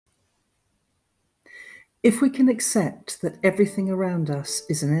If we can accept that everything around us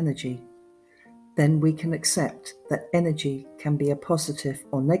is an energy, then we can accept that energy can be a positive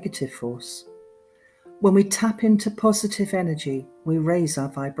or negative force. When we tap into positive energy, we raise our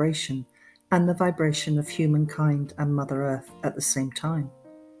vibration and the vibration of humankind and Mother Earth at the same time.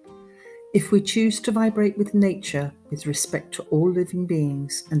 If we choose to vibrate with nature with respect to all living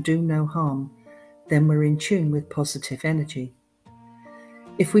beings and do no harm, then we're in tune with positive energy.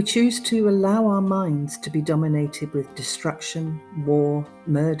 If we choose to allow our minds to be dominated with destruction, war,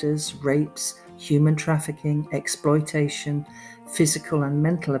 murders, rapes, human trafficking, exploitation, physical and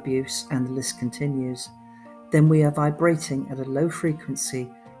mental abuse, and the list continues, then we are vibrating at a low frequency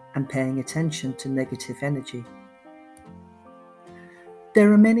and paying attention to negative energy.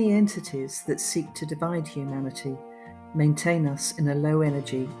 There are many entities that seek to divide humanity, maintain us in a low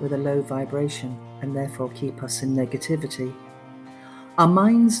energy with a low vibration, and therefore keep us in negativity. Our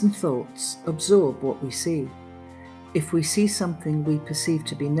minds and thoughts absorb what we see. If we see something we perceive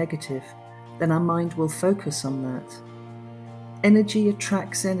to be negative, then our mind will focus on that. Energy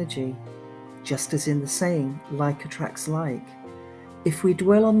attracts energy, just as in the saying, like attracts like. If we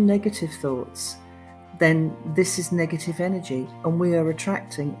dwell on negative thoughts, then this is negative energy and we are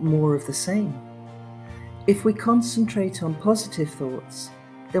attracting more of the same. If we concentrate on positive thoughts,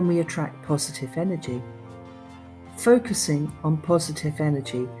 then we attract positive energy. Focusing on positive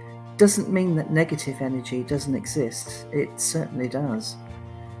energy doesn't mean that negative energy doesn't exist. It certainly does.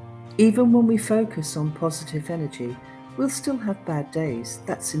 Even when we focus on positive energy, we'll still have bad days.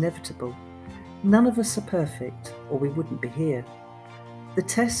 That's inevitable. None of us are perfect, or we wouldn't be here. The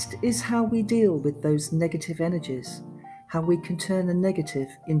test is how we deal with those negative energies, how we can turn a negative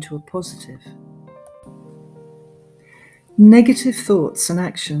into a positive. Negative thoughts and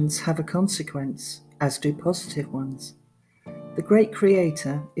actions have a consequence, as do positive ones. The great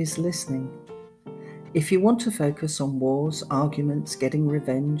Creator is listening. If you want to focus on wars, arguments, getting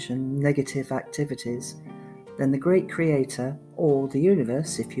revenge, and negative activities, then the great Creator, or the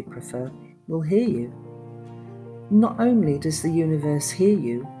universe if you prefer, will hear you. Not only does the universe hear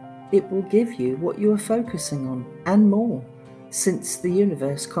you, it will give you what you are focusing on, and more, since the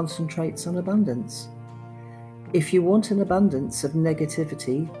universe concentrates on abundance. If you want an abundance of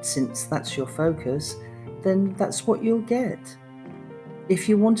negativity, since that's your focus, then that's what you'll get. If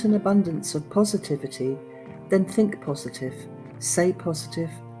you want an abundance of positivity, then think positive, say positive,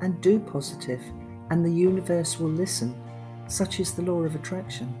 and do positive, and the universe will listen. Such is the law of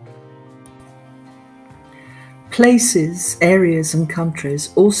attraction. Places, areas, and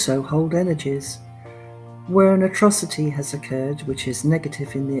countries also hold energies. Where an atrocity has occurred, which is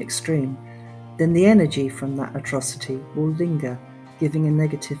negative in the extreme, then the energy from that atrocity will linger, giving a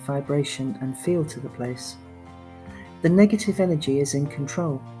negative vibration and feel to the place. The negative energy is in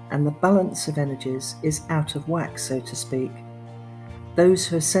control, and the balance of energies is out of whack, so to speak. Those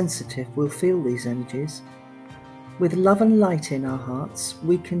who are sensitive will feel these energies. With love and light in our hearts,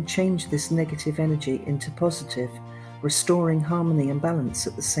 we can change this negative energy into positive, restoring harmony and balance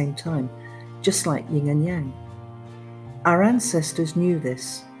at the same time, just like yin and yang. Our ancestors knew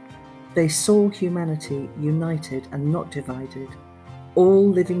this. They saw humanity united and not divided, all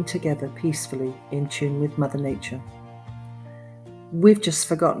living together peacefully in tune with Mother Nature. We've just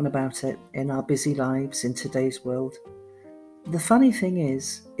forgotten about it in our busy lives in today's world. The funny thing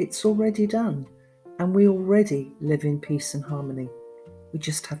is, it's already done, and we already live in peace and harmony. We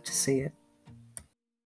just have to see it.